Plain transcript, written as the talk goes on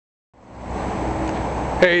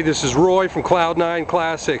Hey, this is Roy from Cloud9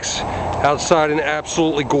 Classics. Outside an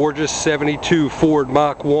absolutely gorgeous 72 Ford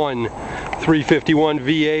Mach 1 351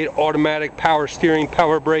 V8 automatic power steering,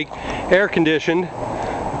 power brake, air conditioned.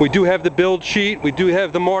 We do have the build sheet, we do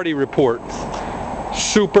have the Marty report.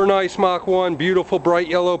 Super nice Mach 1, beautiful bright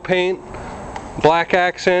yellow paint, black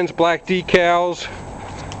accents, black decals,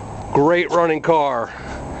 great running car.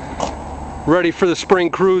 Ready for the spring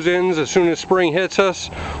cruise-ins as soon as spring hits us,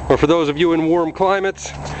 or for those of you in warm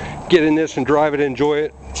climates, get in this and drive it and enjoy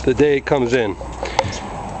it the day it comes in.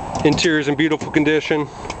 Interior's in beautiful condition.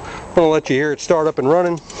 I'm going to let you hear it start up and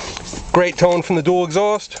running. Great tone from the dual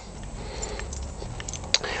exhaust.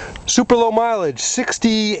 Super low mileage,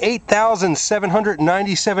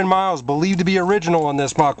 68,797 miles, believed to be original on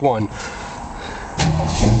this Mach 1.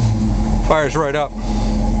 Fires right up.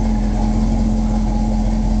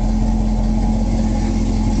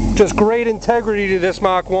 Just great integrity to this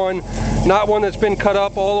Mach 1, not one that's been cut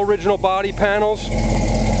up, all original body panels.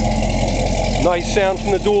 Nice sound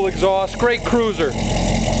from the dual exhaust, great cruiser.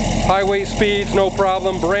 Highway speeds, no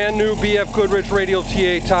problem. Brand new BF Goodrich radial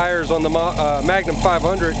TA tires on the Magnum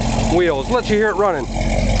 500 wheels. Let's hear it running.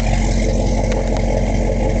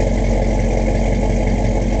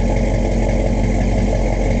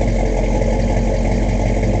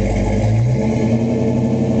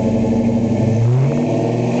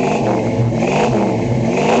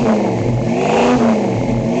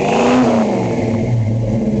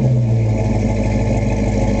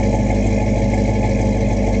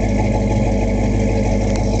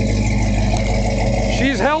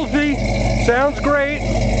 She's healthy, sounds great.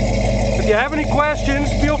 If you have any questions,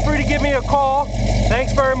 feel free to give me a call.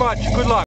 Thanks very much. Good luck.